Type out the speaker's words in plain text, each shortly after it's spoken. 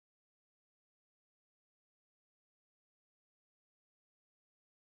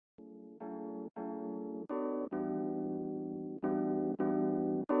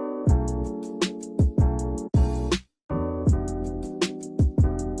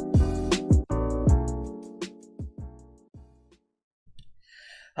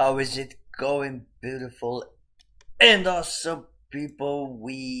How is it going, beautiful and awesome people?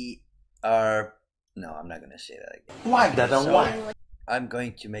 We are. No, I'm not gonna say that again. Like that and why? I'm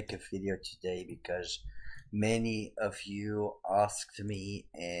going to make a video today because many of you asked me,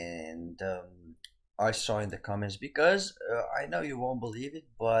 and I saw in the comments because I know you won't believe it,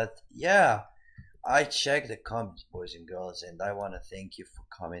 but yeah, I check the comments, boys and girls, and I want to thank you for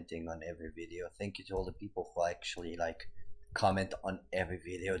commenting on every video. Thank you to all the people who actually comment on every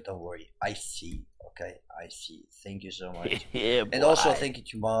video. Don't worry, I see. Okay, I see. Thank you so much. Yeah, And also thank you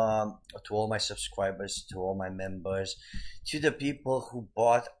to to all my subscribers, to all my members, to the people who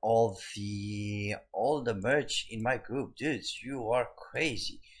bought all the merch in my group. Dudes, you are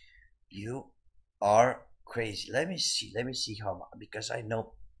crazy. You are crazy. Let me see. Let me see how much, because I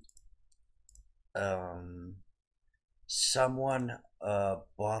know um someone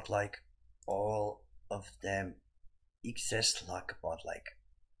bought like all of them. XS Luck bought like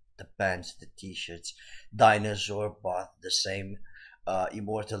the pants, the t-shirts. Dinosaur bought the same.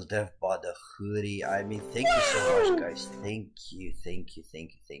 Immortal Dev bought the hoodie. I mean, thank you so much, guys. Thank you, thank you,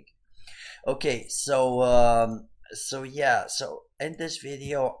 thank you, thank you. Okay, so yeah, so in this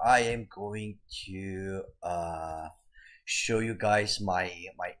video I am going to show you guys my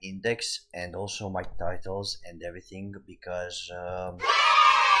index and also my titles and everything, because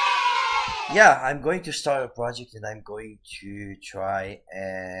yeah, I'm going to start a project and I'm going to try,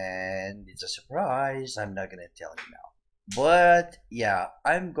 and it's a surprise. I'm not gonna tell you now, but yeah,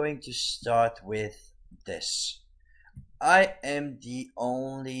 I'm going to start with this. I am the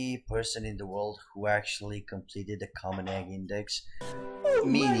only person in the world who actually completed the common egg index,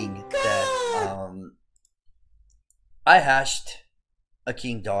 meaning that I hashed a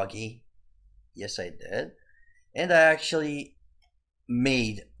king doggy. Yes, I did. And I actually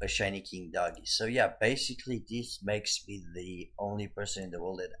made a shiny king doggy. So yeah, basically this makes me the only person in the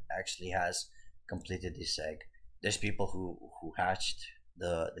world that actually has completed this egg. There's people who hatched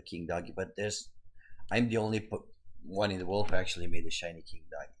the king doggy, but I'm the only one in the world who actually made a shiny king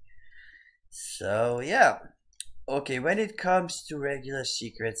doggy. So yeah, okay, when it comes to regular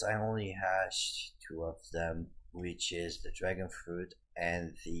secrets, I only hashed two of them, which is the dragon fruit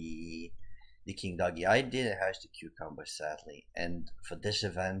and the king doggy. I didn't hash the cucumber, sadly, and for this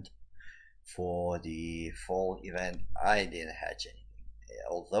event, for the fall event, I didn't hatch anything.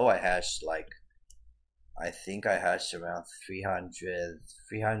 Although I hashed I think I hashed around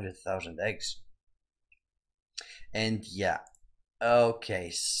 300,000 eggs. And yeah, okay,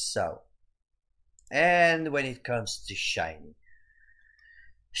 so, and when it comes to shiny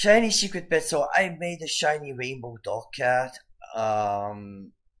secret pet, so I made a shiny rainbow dog cat.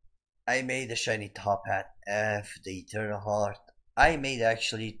 I made a shiny top hat F, the eternal heart. I made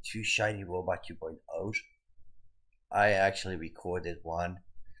actually two shiny robot 2.0s. I actually recorded one,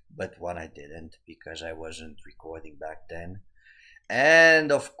 but one I didn't because I wasn't recording back then.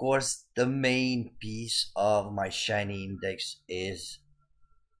 And of course, the main piece of my shiny index is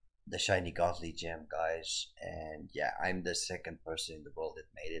the shiny godly gem, guys. And yeah, I'm the second person in the world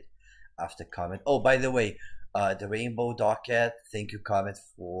that made it after Comet. Oh, by the way, the rainbow docket, thank you, Comet,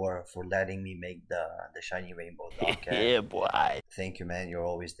 for letting me make the shiny rainbow docket. Yeah, boy. Thank you, man. You're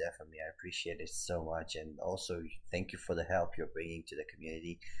always there for me. I appreciate it so much. And also thank you for the help you're bringing to the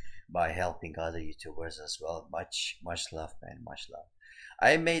community by helping other YouTubers as well. Much love, man. Much love.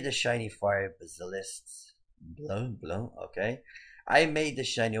 I made the shiny fire basilisk. Blown. Okay. I made the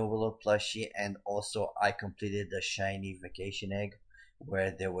shiny overlord plushie, and also I completed the shiny vacation egg,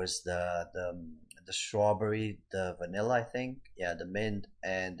 where there was the strawberry, the vanilla, I think, yeah, the mint,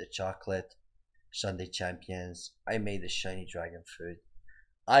 and the chocolate Sunday champions. I made the shiny dragon fruit.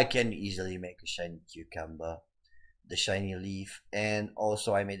 I can easily make a shiny cucumber, the shiny leaf, and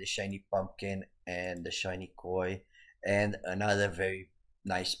also I made the shiny pumpkin and the shiny koi, and another very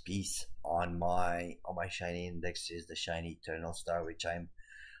nice piece on my shiny index is the shiny eternal star, which I'm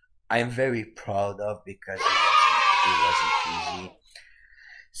very proud of because it wasn't easy.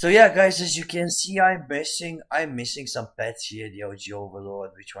 So yeah, guys, as you can see, I'm missing some pets here. The OG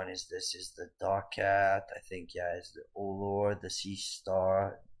Overlord. Which one is this? Is the Dark Cat? I think, yeah, it's the Overlord, the Sea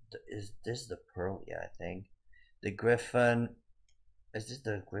Star. Is this the Pearl? Yeah, I think. The Griffin. Is this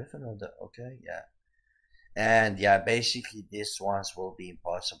the Griffin or the? Okay, yeah. And yeah, basically these ones will be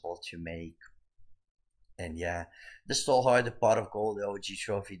impossible to make. And yeah, the Soulheart, the Pot of Gold, the OG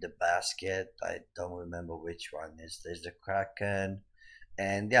Trophy, the Basket. I don't remember which one is this. The Kraken.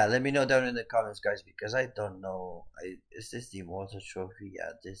 And yeah, let me know down in the comments, guys, because I don't know. Is this the Immortal Trophy?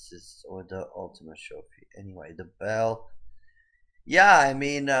 Yeah, this is, or the Ultimate Trophy. Anyway, the Bell. Yeah, I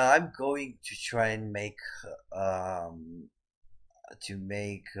mean, I'm going to try and make to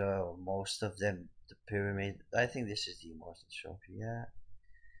make most of them the pyramid. I think this is the most trophy. Yeah,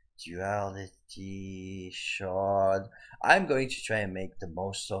 duality shard. I'm going to try and make the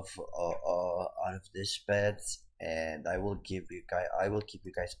most of out of this bets, and I will give you guys. I will keep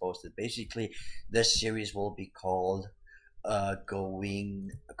you guys posted. Basically, this series will be called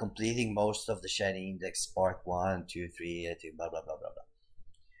completing most of the shiny index part 1 2 3 I think blah blah blah blah blah.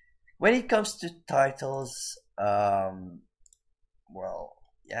 When it comes to titles, well,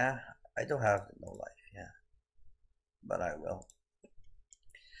 yeah, I don't have no life, yeah, but I will.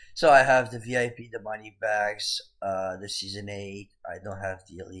 So I have the VIP, the money bags, the season 8. I don't have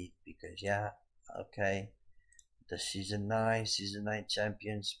the elite because, yeah, okay. The season 9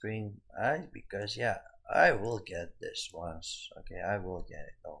 champion spring. Because, yeah, I will get this once. Okay, I will get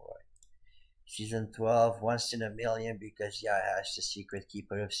it. Don't worry. Season 12, once in a million because, yeah, I hashed the secret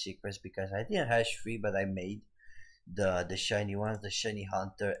keeper of secrets because I didn't hash 3, but I made the shiny ones, the shiny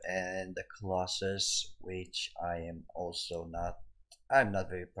hunter and the colossus, which I'm not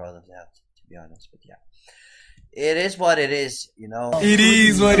very proud of that, to be honest, but yeah, it is what it is, you know. It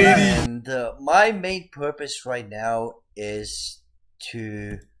is what it is. And my main purpose right now is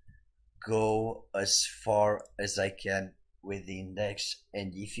to go as far as I can with the index.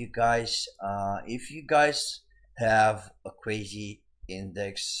 And if you guys have a crazy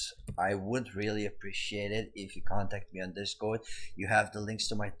index, I would really appreciate it if you contact me on Discord. You have the links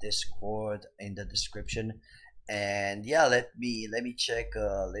to my Discord in the description. And yeah, let me check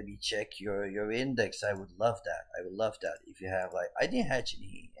your index. I would love that. I would love that if you have, like, I didn't hatch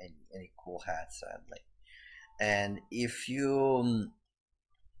any cool hats, sadly. And if you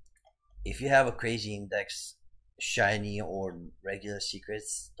have a crazy index, shiny or regular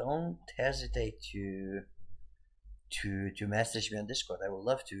secrets, don't hesitate to message me on Discord. I would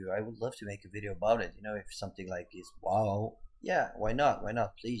love to. I would love to make a video about it. You know, if something like this, wow, yeah, why not? Why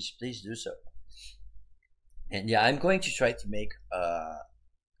not? Please do so. And yeah, I'm going to try to make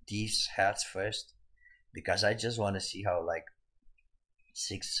these hats first because I just want to see how, like,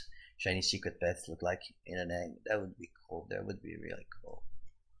 6 shiny secret pets look like in an egg. That would be cool. That would be really cool.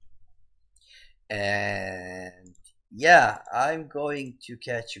 And yeah, I'm going to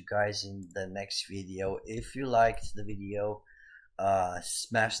catch you guys in the next video. If you liked the video,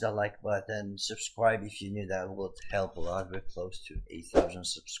 smash that like button, subscribe if you knew. That would help a lot. We're close to 8,000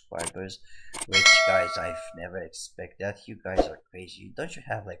 subscribers, which, guys, I've never expected that. You guys are crazy. Don't you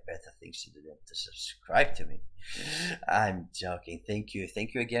have, like, better things to do than to subscribe to me? I'm joking. Thank you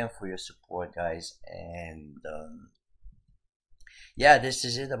again for your support, guys. And yeah, this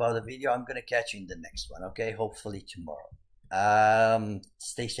is it about the video. I'm gonna catch you in the next one, okay? Hopefully tomorrow.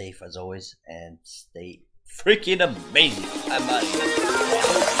 Stay safe as always and stay freaking amazing. I'm out of here.